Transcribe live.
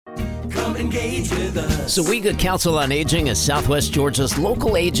Come engage with us. Sawega Council on Aging is Southwest Georgia's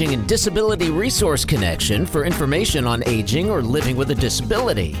local aging and disability resource connection for information on aging or living with a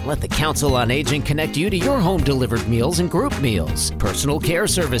disability. Let the Council on Aging connect you to your home-delivered meals and group meals, personal care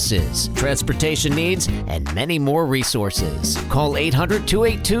services, transportation needs, and many more resources. Call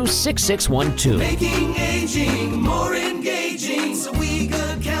 800-282-6612. Making aging more engaging.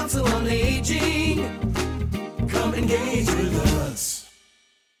 Sawega Council on Aging. Come engage with us.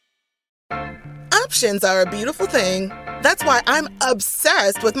 Options are a beautiful thing. That's why I'm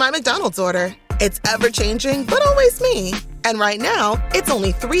obsessed with my McDonald's order. It's ever-changing, but always me. And right now, it's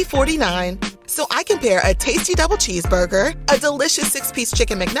only $3.49. So I can pair a tasty double cheeseburger, a delicious 6-piece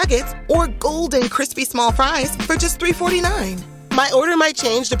chicken McNuggets, or golden crispy small fries for just $3.49. My order might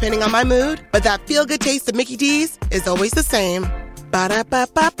change depending on my mood, but that feel-good taste of Mickey D's is always the same.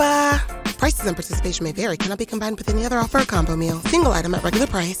 Ba-da-ba-ba-ba. Prices and participation may vary. Cannot be combined with any other offer or combo meal. Single item at regular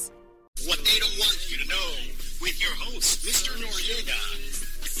price. What they don't want you to know with your host, Mr. Noriega.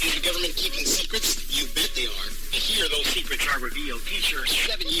 Is the government keeping secrets? You bet they are. And here those secrets are revealed. Teacher,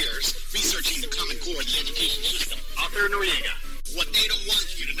 7 years researching the Common Core, the education system. Author Noriega. What they don't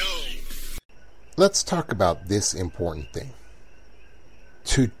want you to know. Let's talk about this important thing.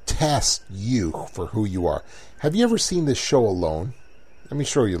 To test you for who you are. Have you ever seen this show Alone? Let me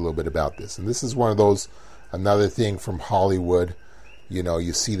show you a little bit about this. And this is one of those, another thing from Hollywood. You know,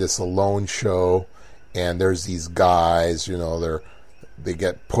 you see this Alone show, and there's these guys. You know, they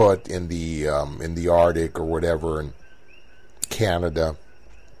get put in the Arctic or whatever in Canada,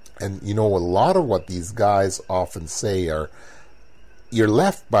 and you know, a lot of what these guys often say are, you're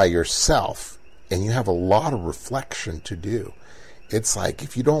left by yourself, and you have a lot of reflection to do. It's like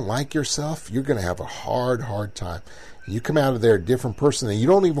if you don't like yourself, you're going to have a hard time. You come out of there a different person, and you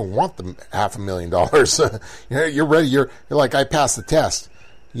don't even want the $500,000. You're ready. You're like, I passed the test.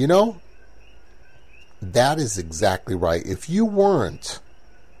 You know, that is exactly right. If you weren't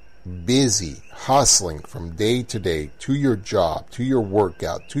busy hustling from day to day to your job, to your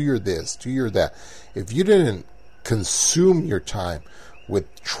workout, to your this, to your that, if you didn't consume your time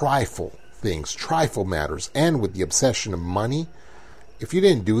with trifle things, trifle matters, and with the obsession of money, if you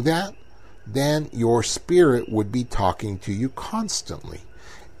didn't do that, then your spirit would be talking to you constantly,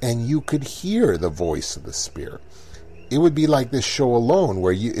 and you could hear the voice of the spirit. It would be like this show Alone,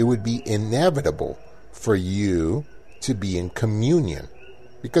 where it would be inevitable for you to be in communion,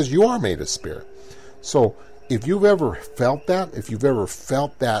 because you are made of spirit. So if you've ever felt that,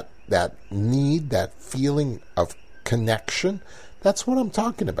 that need, that feeling of connection, that's what I'm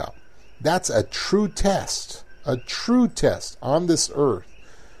talking about. That's a true test on this earth,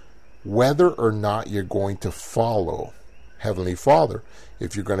 whether or not you're going to follow Heavenly Father,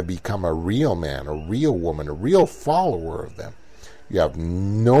 if you're going to become a real man, a real woman, a real follower of them. You have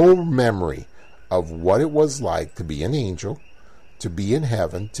no memory of what it was like to be an angel, to be in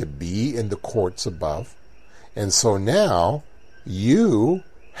heaven, to be in the courts above. And so now you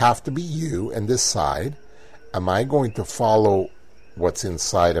have to be you and decide, am I going to follow what's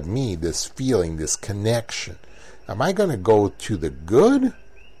inside of me, this feeling, this connection? Am I going to go to the good,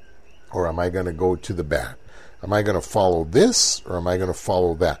 or am I going to go to the bad? Am I going to follow this, or am I going to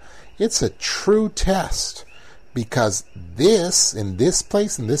follow that? It's a true test, because this, in this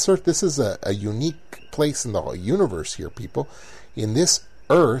place, in this earth, this is a unique place in the whole universe here, people. In this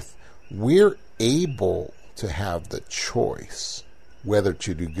earth, we're able to have the choice whether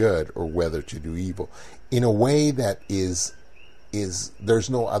to do good or whether to do evil, in a way that is there's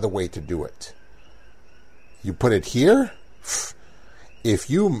no other way to do it. You put it here, if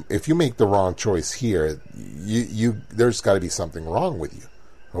you make the wrong choice here, you there's got to be something wrong with you,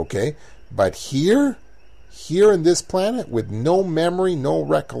 okay? But here in this planet, with no memory, no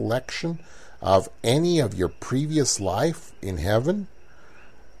recollection of any of your previous life in heaven,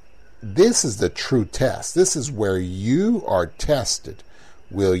 this is the true test. This is where you are tested.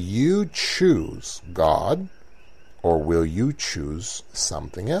 Will you choose God, or will you choose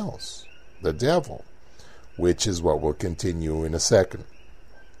something else, the devil? Which is what we'll continue in a second.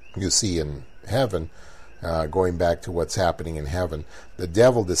 You see, in heaven, going back to what's happening in heaven, the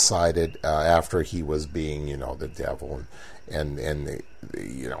devil decided, after he was being, the devil and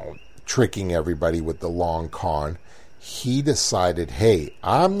tricking everybody with the long con, he decided, hey,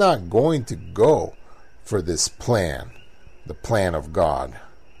 I'm not going to go for this plan, the plan of God.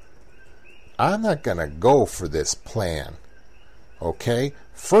 I'm not going to go for this plan. Okay?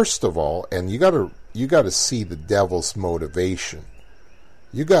 First of all, and you got to see the devil's motivation.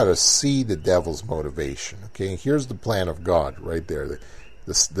 You got to see the devil's motivation. Okay? Here's the plan of God right there.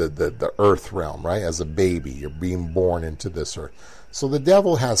 The earth realm, right? As a baby, you're being born into this earth. So the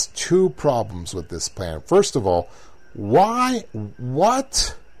devil has two problems with this plan. First of all, why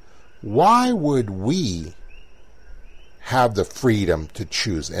would we have the freedom to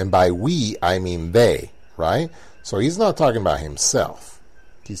choose? And by we, I mean they, right? So he's not talking about himself.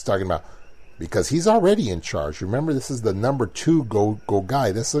 He's talking about, because he's already in charge. Remember, this is the number 2 go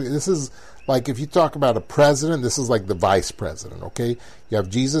guy. This is like, if you talk about a president, this is like the vice president, okay? You have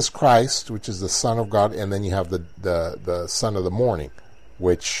Jesus Christ, which is the Son of God, and then you have the son of the morning,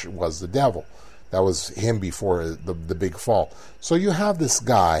 which was the devil. That was him before the big fall. So you have this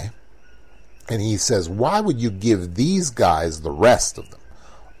guy, and he says, why would you give these guys, the rest of them,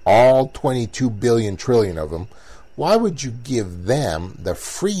 all 22 billion trillion of them, why would you give them the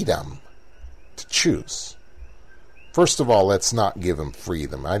freedom to choose? First of all, let's not give them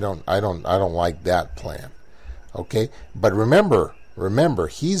freedom. I don't like that plan. Okay? But remember,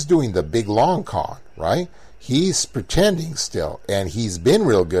 he's doing the big long con, right? He's pretending still, and he's been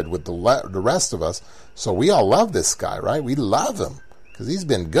real good with the rest of us. So we all love this guy, right? We love him because he's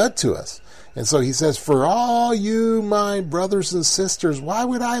been good to us. And so he says, for all you, my brothers and sisters, why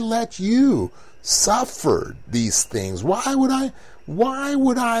would I let you suffer these things? Why would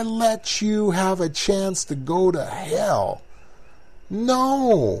I let you have a chance to go to hell?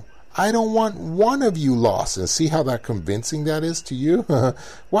 No, I don't want one of you lost. And see how that convincing that is to you?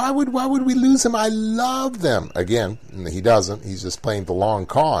 Why would we lose them? I love them. Again, he doesn't. He's just playing the long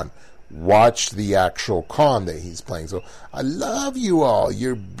con. Watch the actual con that he's playing. So, I love you all.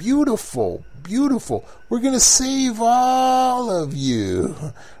 You're beautiful, beautiful. We're going to save all of you.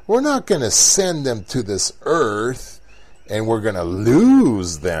 We're not going to send them to this earth, and we're going to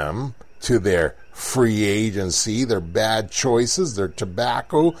lose them to their free agency, their bad choices, their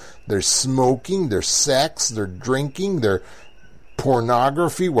tobacco, their smoking, their sex, their drinking, their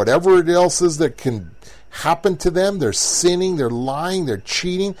pornography, whatever it else is that can happen to them. They're sinning, they're lying, they're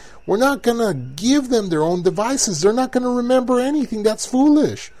cheating. We're not going to give them their own devices. They're not going to remember anything. That's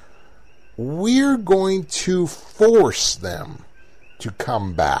foolish. We're going to force them to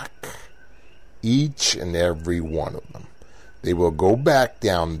come back. Each and every one of them. They will go back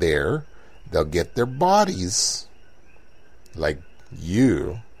down there. They'll get their bodies like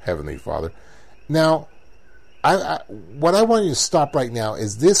you, Heavenly Father. Now, what I want you to stop right now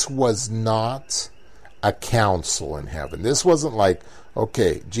is this was not a council in heaven. This wasn't like,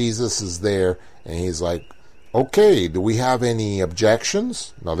 okay, Jesus is there and he's like, okay, do we have any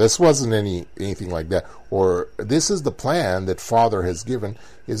objections? No, this wasn't anything like that. Or this is the plan that Father has given.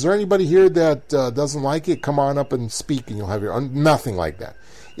 Is there anybody here that doesn't like it? Come on up and speak and you'll have your own. Nothing like that.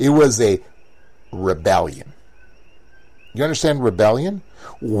 It was a rebellion. You understand rebellion?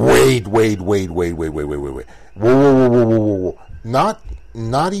 Wait. Whoa. Not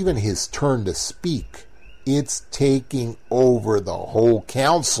even his turn to speak. It's taking over the whole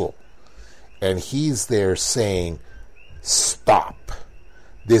council. And he's there saying, stop.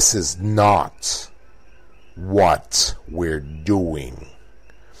 This is not what we're doing.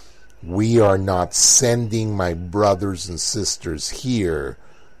 We are not sending my brothers and sisters here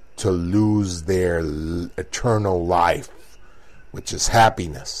to lose their eternal life, which is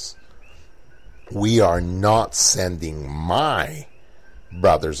happiness. We are not sending my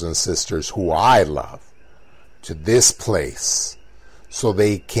brothers and sisters who I love to this place so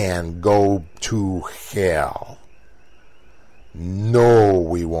they can go to hell. No,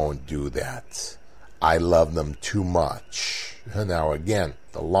 we won't do that. I love them too much. Now again,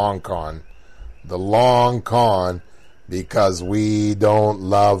 the long con, because we don't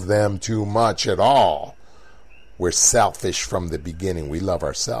love them too much at all. We're selfish from the beginning. We love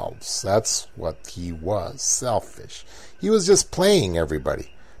ourselves. That's what he was, selfish. He was just playing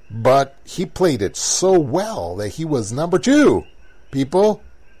everybody. But he played it so well that he was number 2. People,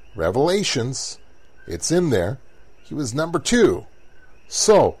 Revelations, it's in there. He was number 2.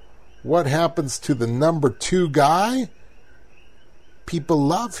 So, what happens to the number 2 guy? People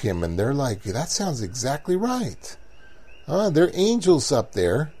love him and they're like, that sounds exactly right. There are angels up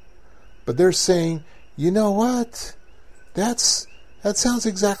there, but they're saying, you know what? That sounds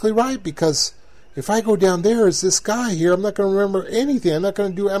exactly right, because if I go down there as this guy here, I'm not going to remember anything. I'm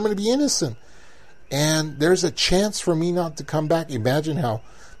going to be innocent. And there's a chance for me not to come back. Imagine how.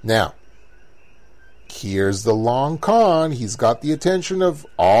 Now, here's the long con. He's got the attention of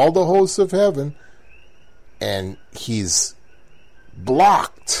all the hosts of heaven, and he's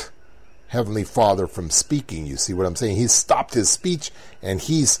blocked Heavenly Father from speaking. You see what I'm saying? He's stopped his speech, and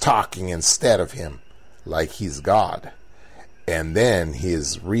he's talking instead of him, like he's God. And then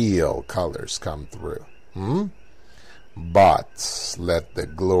his real colors come through. But let the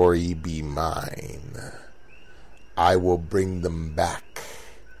glory be mine. I will bring them back,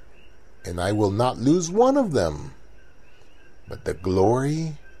 and I will not lose one of them. But the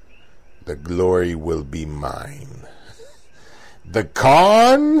glory will be mine. The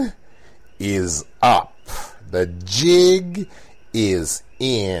con is up. The jig is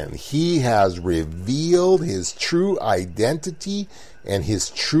in. He has revealed his true identity and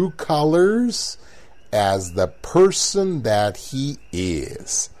his true colors as the person that he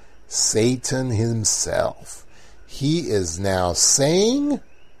is, Satan himself. He is now saying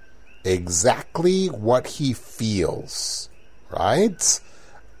exactly what he feels, right?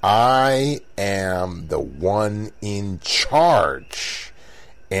 I am the one in charge,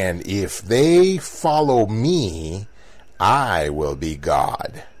 and if they follow me, I will be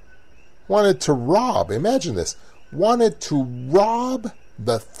God. Wanted to rob, imagine this, wanted to rob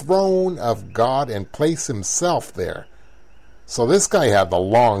the throne of God and place himself there. So this guy had the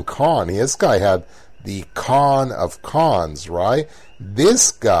long con. This guy had the con of cons, right?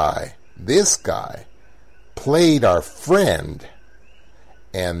 This guy played our friend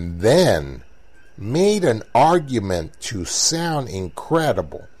and then made an argument to sound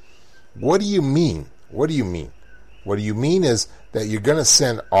incredible. What do you mean? What do you mean? What do you mean is that you're going to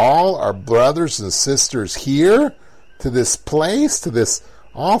send all our brothers and sisters here to this place, to this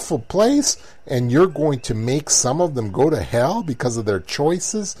awful place, and you're going to make some of them go to hell because of their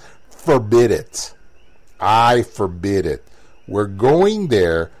choices? Forbid it. I forbid it. We're going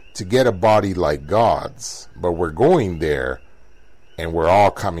there to get a body like God's, but we're going there and we're all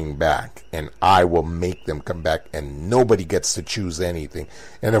coming back, and I will make them come back, and nobody gets to choose anything.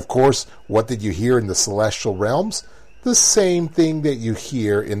 And of course, what did you hear in the celestial realms? The same thing that you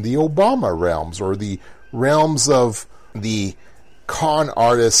hear in the Obama realms, or the realms of the con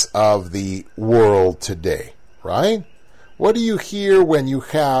artists of the world today, right? What do you hear when you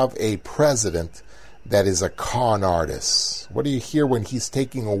have a president that is a con artist? What do you hear when he's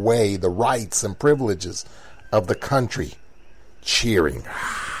taking away the rights and privileges of the country? Cheering.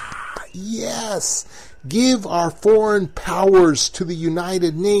 Yes. Give our foreign powers to the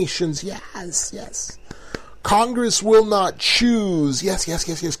United Nations. Yes, yes. Congress will not choose. Yes, yes,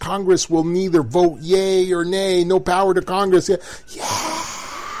 yes, yes. Congress will neither vote yay or nay. No power to Congress.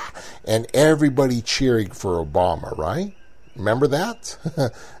 Yeah. And everybody cheering for Obama, right? Remember that?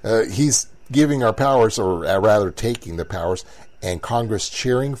 He's giving our powers, or rather taking the powers, and Congress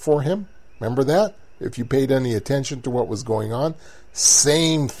cheering for him. Remember that? If you paid any attention to what was going on.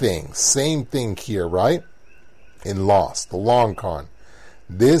 Same thing here, right? In Lost, the long con.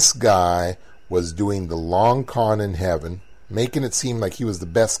 This guy was doing the long con in heaven, making it seem like he was the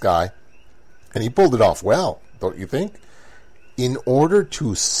best guy, and he pulled it off well, don't you think? In order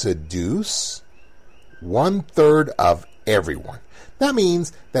to seduce 1/3 of everyone. That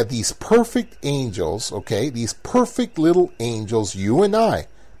means that these perfect angels, okay, these perfect little angels, you and I,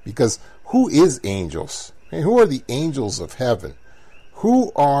 because who is angels? And who are the angels of heaven?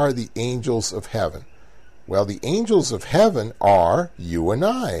 Who are the angels of heaven? Well, the angels of heaven are you and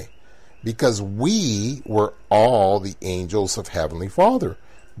I, because we were all the angels of Heavenly Father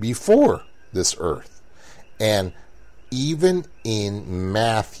before this earth. And even in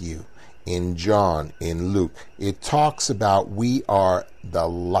Matthew, in John, in Luke, it talks about we are the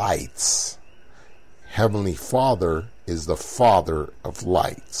lights. Heavenly Father is the Father of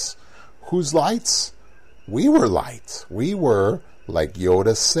lights. Whose lights? We were lights. We were, like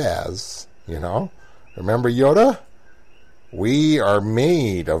Yoda says, you know. Remember Yoda? We are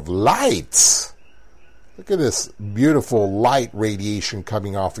made of lights. Look at this beautiful light radiation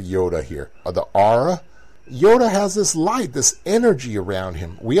coming off of Yoda here. The aura. Yoda has this light, this energy around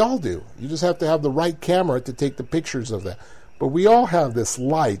him. We all do. You just have to have the right camera to take the pictures of that. But we all have this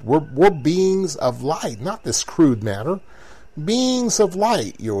light. We're beings of light, not this crude matter. Beings of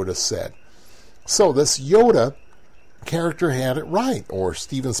light, Yoda said. So this Yoda character had it right, or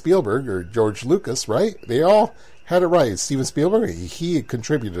Steven Spielberg or George Lucas, right? They all had it right. Steven Spielberg, he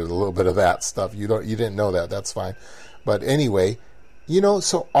contributed a little bit of that stuff. You didn't know that. That's fine. But anyway, you know,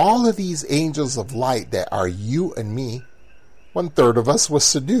 so all of these angels of light that are you and me, 1/3 of us was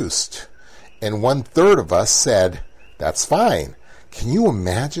seduced, and 1/3 of us said, "That's fine." Can you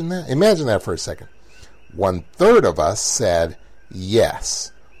imagine that? Imagine that for a second. 1/3 of us said,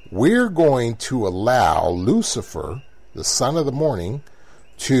 "Yes, we're going to allow Lucifer, the son of the morning,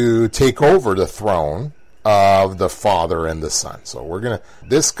 to take over the throne of the Father and the Son. So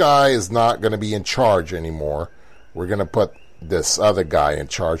this guy is not going to be in charge anymore. We're going to put this other guy in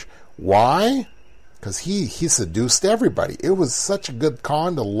charge." Why? Because he seduced everybody. It was such a good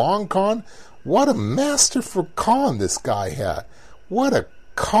con, the long con. What a masterful con this guy had. What a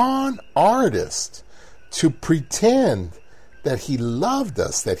con artist to pretend that he loved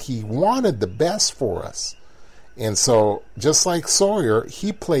us, that he wanted the best for us. And so, just like Sawyer,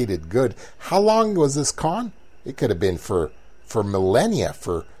 he played it good. How long was this con? It could have been for millennia,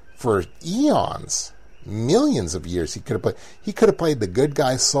 for eons, millions of years. He could have played the good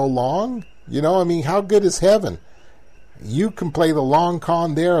guy so long. You know, I mean, how good is heaven? You can play the long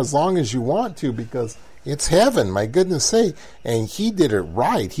con there as long as you want to, because it's heaven, my goodness sake. And he did it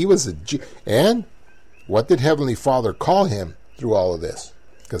right. He was and what did Heavenly Father call him through all of this?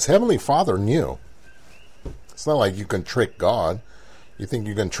 Because Heavenly Father knew. It's not like you can trick God. You think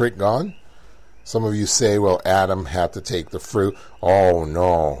you can trick God? Some of you say, well, Adam had to take the fruit. Oh,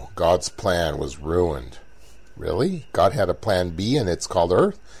 no. God's plan was ruined. Really? God had a plan B, and it's called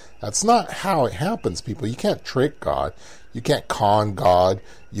Earth? That's not how it happens, people. You can't trick God. You can't con God.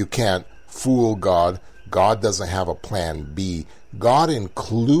 You can't fool God. God doesn't have a plan B. God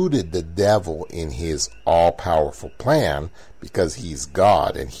included the devil in his all-powerful plan because he's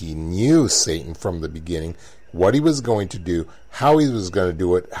God, and he knew Satan from the beginning, what he was going to do, how he was going to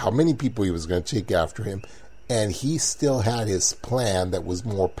do it, how many people he was going to take after him, and he still had his plan that was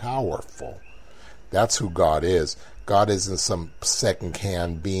more powerful. That's who God is. God isn't some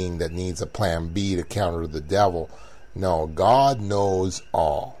second-hand being that needs a plan B to counter the devil. No, God knows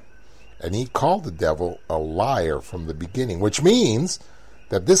all. And he called the devil a liar from the beginning, which means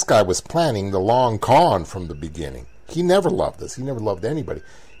that this guy was planning the long con from the beginning. He never loved us. He never loved anybody.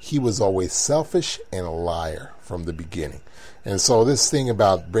 He was always selfish and a liar from the beginning. And so this thing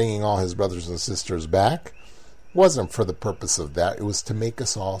about bringing all his brothers and sisters back wasn't for the purpose of that. It was to make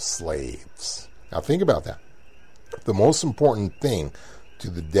us all slaves. Now think about that. The most important thing to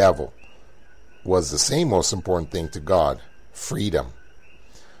the devil was the same most important thing to God, freedom.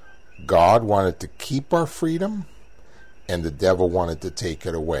 God wanted to keep our freedom, and the devil wanted to take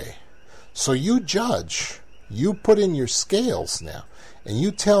it away. So you judge. You put in your scales now, and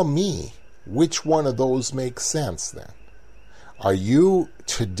you tell me which one of those makes sense then. Are you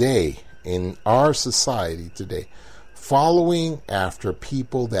today, in our society today, following after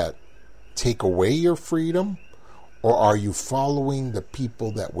people that take away your freedom, or are you following the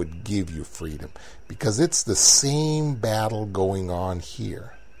people that would give you freedom? Because it's the same battle going on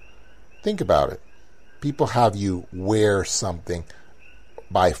here. Think about it. People have you wear something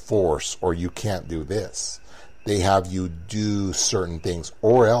by force, or you can't do this. They have you do certain things,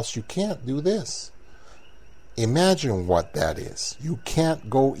 or else you can't do this. Imagine what that is. You can't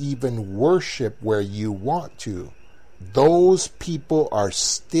go even worship where you want to. Those people are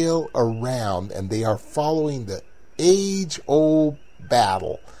still around, and they are following the age-old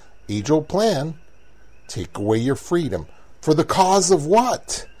battle, age-old plan. Take away your freedom. For the cause of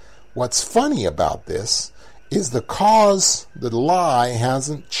what? What's funny about this is the cause, the lie,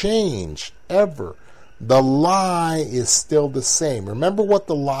 hasn't changed ever. The lie is still the same. Remember what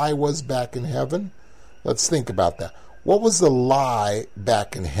the lie was back in heaven? Let's think about that. What was the lie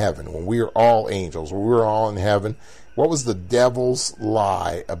back in heaven when we were all angels, when we were all in heaven? What was the devil's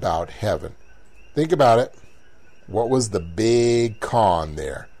lie about heaven? Think about it. What was the big con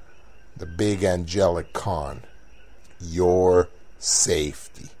there? The big angelic con? Your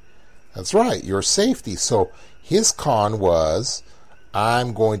safety. That's right, your safety. So his con was,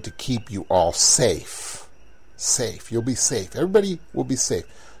 I'm going to keep you all safe. Safe. You'll be safe. Everybody will be safe.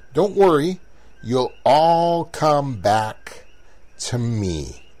 Don't worry. You'll all come back to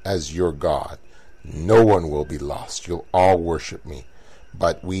me as your God. No one will be lost. You'll all worship me.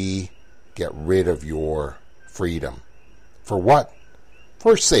 But we get rid of your freedom. For what?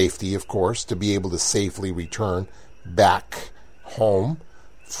 For safety, of course, to be able to safely return back home.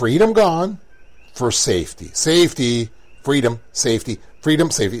 Freedom gone for safety. Safety, freedom, safety,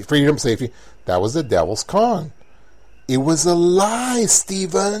 freedom, safety, freedom, safety. That was the devil's con. It was a lie,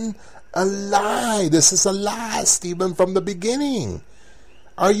 Stephen. A lie. This is a lie, Stephen, from the beginning.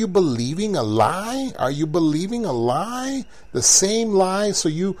 Are you believing a lie? Are you believing a lie? The same lie, so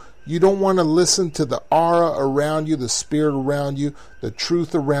you don't want to listen to the aura around you, the spirit around you, the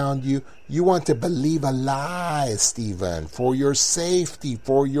truth around you. You want to believe a lie, Stephen, for your safety,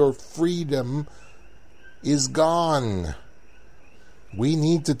 for your freedom is gone. We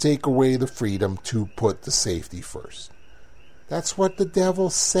need to take away the freedom to put the safety first. That's what the devil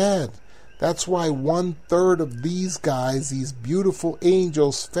said. That's why 1/3 of these guys, these beautiful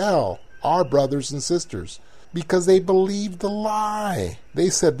angels, fell, our brothers and sisters, because they believed the lie. They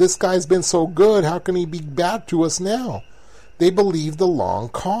said, this guy's been so good, how can he be bad to us now? They believed the long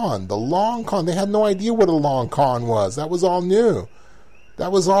con. The long con. They had no idea what a long con was. That was all new.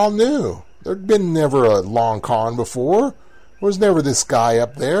 That was all new. There'd been never a long con before. There was never this guy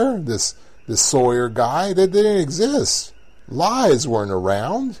up there, this the Sawyer guy, that didn't exist. Lies weren't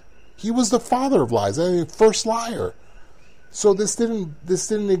around. He was the father of lies, first liar. So this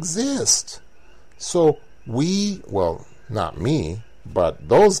didn't exist. So not me, but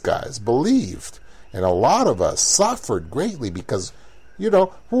those guys believed. And a lot of us suffered greatly because,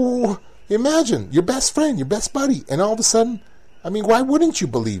 imagine your best friend, your best buddy, and all of a sudden, why wouldn't you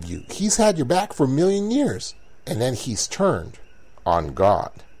believe you? He's had your back for a million years. And then he's turned on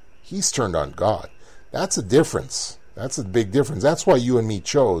God. He's turned on God. That's a difference. That's a big difference. That's why you and me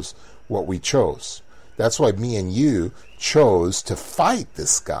chose what we chose. That's why me and you chose to fight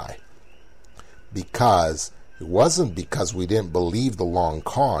this guy. Because it wasn't because we didn't believe the long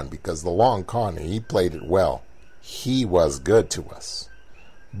con, because the long con, he played it well. He was good to us.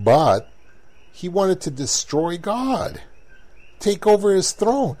 But he wanted to destroy God, take over his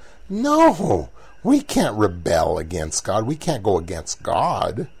throne. No, we can't rebel against God. We can't go against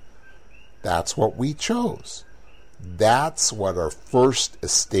God. That's what we chose. That's what our first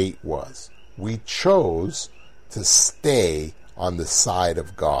estate was. We chose to stay on the side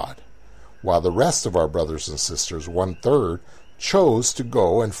of God, while the rest of our brothers and sisters, 1/3, chose to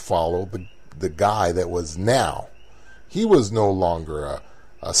go and follow the guy that was now. He was no longer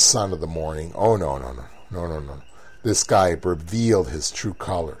a son of the morning. Oh, no. This guy revealed his true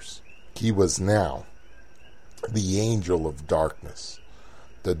colors. He was now the angel of darkness,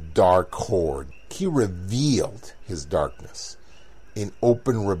 the dark horde. He revealed his darkness in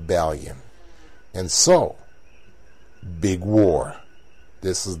open rebellion. And so, big war.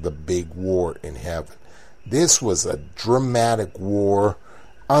 This is the big war in heaven. This was a dramatic war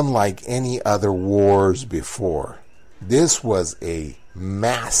unlike any other wars before. This was a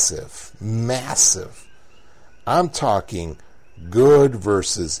massive, I'm talking good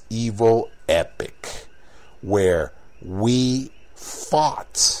versus evil epic, where we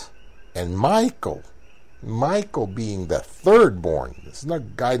fought. And Michael being the third born, this is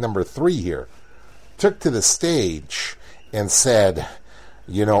not guy number 3 here, took to the stage and said,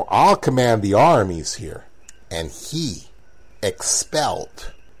 I'll command the armies here. And he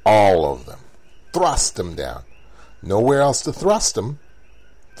expelled all of them, thrust them down. Nowhere else to thrust them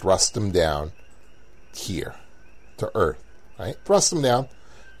down here to earth, right? Thrust them down.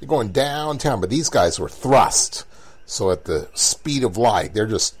 You're going downtown, but these guys were thrust. So at the speed of light,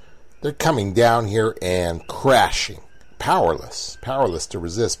 they're coming down here and crashing, powerless to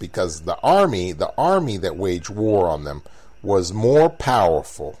resist, because the army that waged war on them was more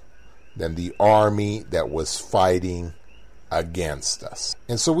powerful than the army that was fighting against us.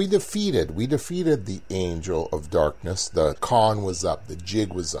 And so we defeated the angel of darkness. The con was up, the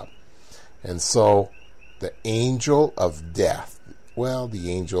jig was up. And so the angel of death,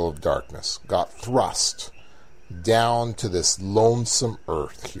 the angel of darkness, got thrust down to this lonesome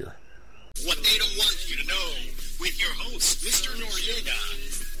earth here. What they don't want you to know, with your host, Mr. Noriega.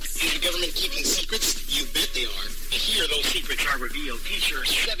 Is the government keeping secrets? You bet they are. And here those secrets are revealed. Teacher,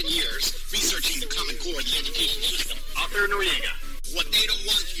 7 years researching the Common Core, the education system. Author Noriega.